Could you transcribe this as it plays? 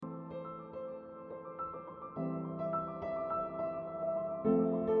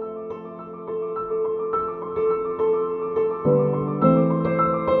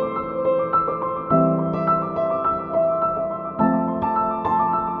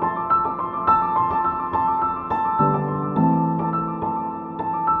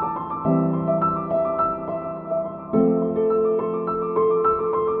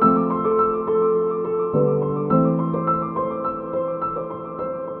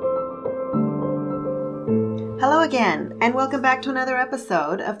Hello again, and welcome back to another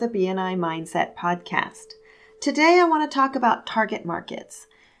episode of the BNI Mindset Podcast. Today I want to talk about target markets.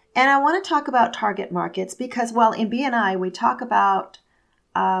 And I want to talk about target markets because, well, in BNI we talk about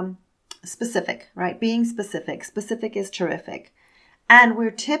specific, right? Being specific. Specific is terrific. And we're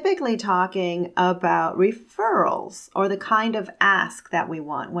typically talking about referrals or the kind of ask that we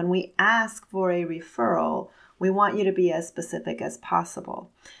want. When we ask for a referral, we want you to be as specific as possible.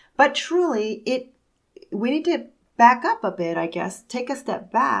 But truly, we need to back up a bit, I guess, take a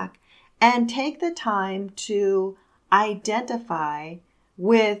step back and take the time to identify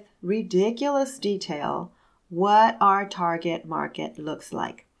with ridiculous detail what our target market looks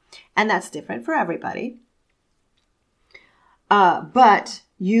like. And that's different for everybody. But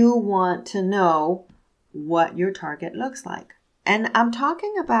you want to know what your target looks like. And I'm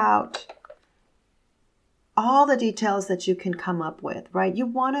talking about all the details that you can come up with, right? You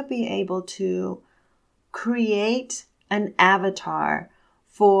want to be able to create an avatar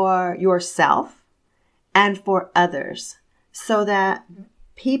for yourself and for others so that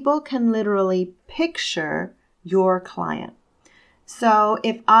people can literally picture your client. So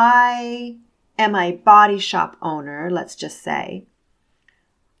if I am a body shop owner, let's just say,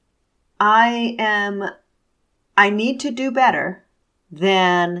 I need to do better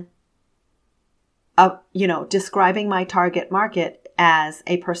than describing my target market as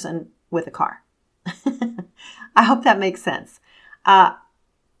a person with a car. I hope that makes sense.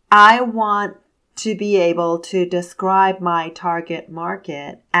 I want to be able to describe my target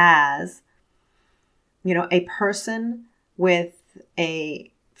market as, a person with a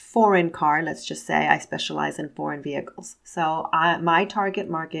foreign car. Let's just say I specialize in foreign vehicles. So my target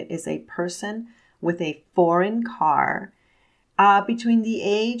market is a person with a foreign car between the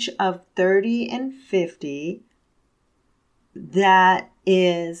age of 30 and 50 that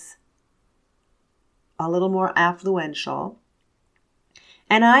is a little more affluential.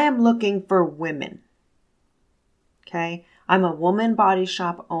 And I am looking for women. Okay. I'm a woman body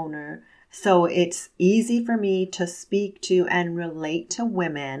shop owner. So it's easy for me to speak to and relate to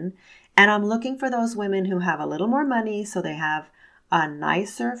women. And I'm looking for those women who have a little more money. So they have a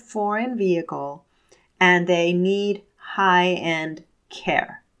nicer foreign vehicle and they need high-end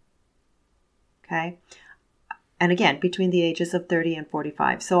care. Okay. And again, between the ages of 30 and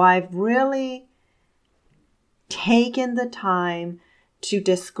 45. So I've really taken the time to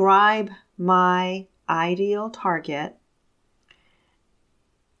describe my ideal target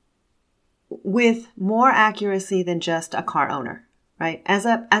with more accuracy than just a car owner, right? As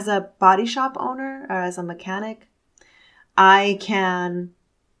a body shop owner or as a mechanic, I can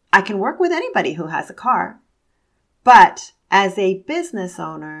work with anybody who has a car. But as a business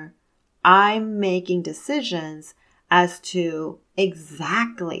owner, I'm making decisions as to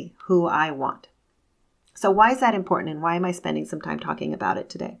exactly who I want. So why is that important and why am I spending some time talking about it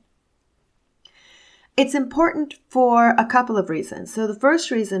today? It's important for a couple of reasons. So the first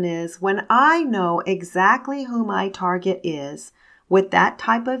reason is when I know exactly who my target is with that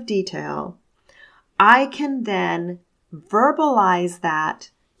type of detail, I can then verbalize that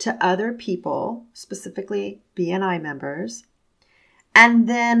to other people, specifically BNI members, and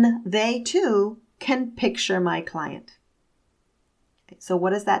then they too can picture my client. So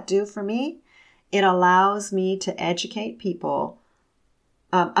what does that do for me? It allows me to educate people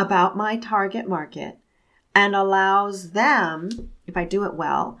about my target market and allows them, if I do it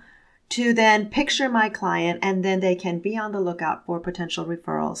well, to then picture my client and then they can be on the lookout for potential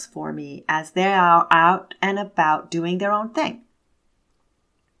referrals for me as they are out and about doing their own thing.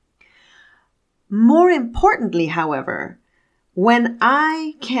 More importantly, however, when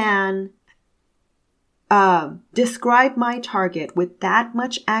I can describe my target with that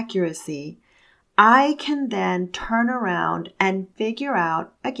much accuracy, I can then turn around and figure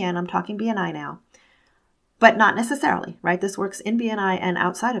out, again, I'm talking BNI now, but not necessarily, right? This works in BNI and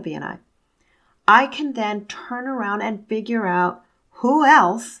outside of BNI. I can then turn around and figure out who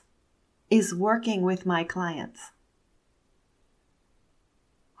else is working with my clients.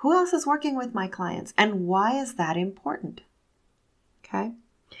 Who else is working with my clients and why is that important? Okay.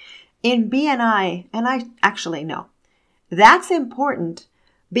 In BNI, and I actually know, that's important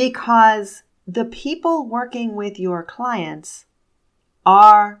because the people working with your clients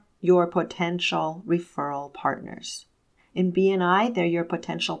are your potential referral partners. In BNI, they're your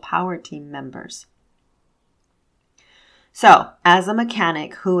potential power team members. So, as a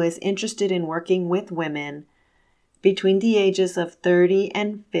mechanic who is interested in working with women between the ages of 30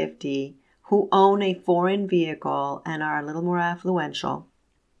 and 50 who own a foreign vehicle and are a little more affluential,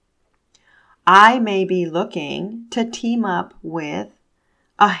 I may be looking to team up with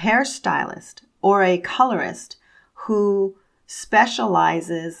a hairstylist or a colorist who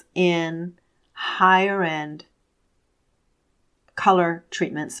specializes in higher end color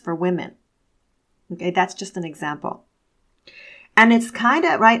treatments for women. Okay, that's just an example. And it's kind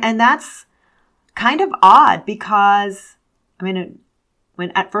of, right, and that's kind of odd because, when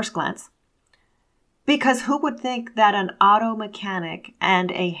at first glance, because who would think that an auto mechanic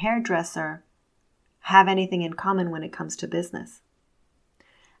and a hairdresser have anything in common when it comes to business?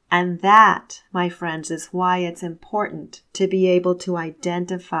 And that, my friends, is why it's important to be able to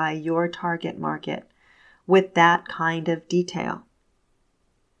identify your target market with that kind of detail.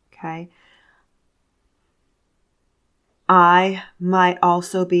 Okay? I might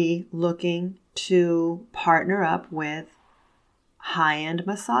also be looking to partner up with high-end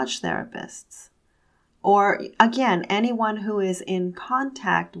massage therapists. Or again, anyone who is in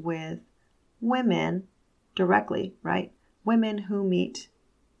contact with women directly, right? Women who meet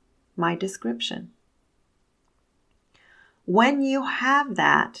my description. When you have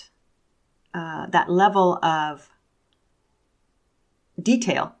that level of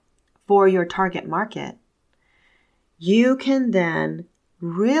detail for your target market, you can then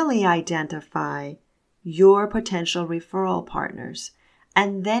really identify your potential referral partners.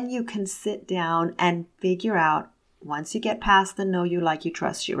 And then you can sit down and figure out, once you get past the know you, like you,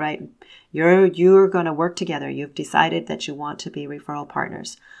 trust you, right? You're going to work together. You've decided that you want to be referral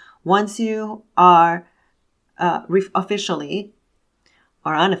partners. Once you are officially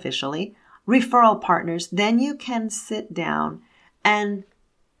or unofficially referral partners, then you can sit down and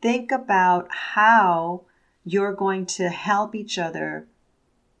think about how you're going to help each other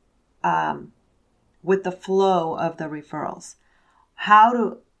with the flow of the referrals. How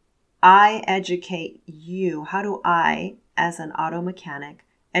do I educate you? How do I, as an auto mechanic,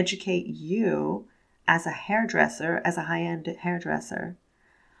 educate you as a hairdresser, as a high-end hairdresser,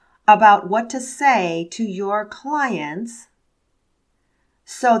 about what to say to your clients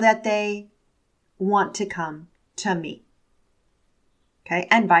so that they want to come to me? Okay,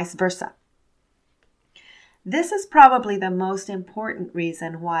 and vice versa. This is probably the most important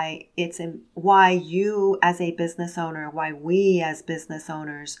reason why you as a business owner, why we as business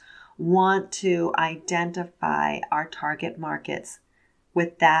owners want to identify our target markets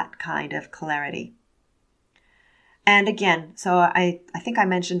with that kind of clarity. And again, so I think I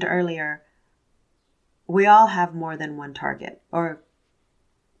mentioned earlier, we all have more than one target, or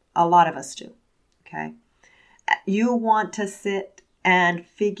a lot of us do, okay? You want to sit and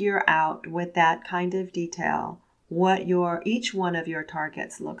figure out with that kind of detail what each one of your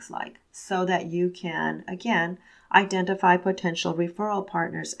targets looks like, so that you can, again, identify potential referral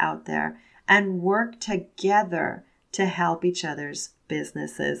partners out there and work together to help each other's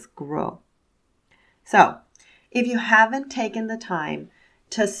businesses grow. So, if you haven't taken the time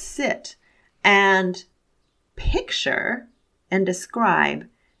to sit and picture and describe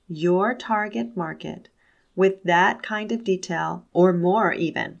your target market with that kind of detail, or more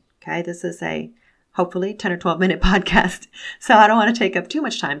even, okay, this is a hopefully 10 or 12 minute podcast, so I don't want to take up too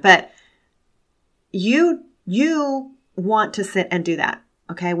much time, but you want to sit and do that,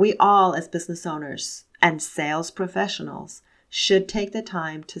 okay? We all, as business owners and sales professionals, should take the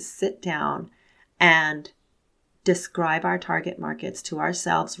time to sit down and describe our target markets to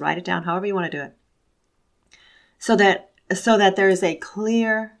ourselves, write it down, however you want to do it, so that there is a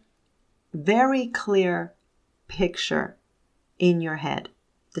clear, very clear picture in your head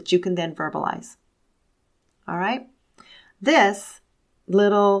that you can then verbalize. All right? This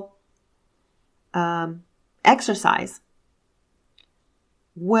little exercise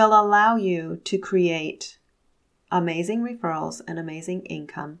will allow you to create amazing referrals and amazing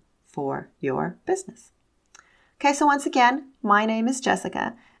income for your business. Okay, so once again, my name is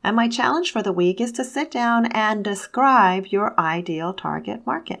Jessica, and my challenge for the week is to sit down and describe your ideal target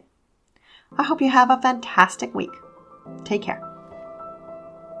market. I hope you have a fantastic week. Take care.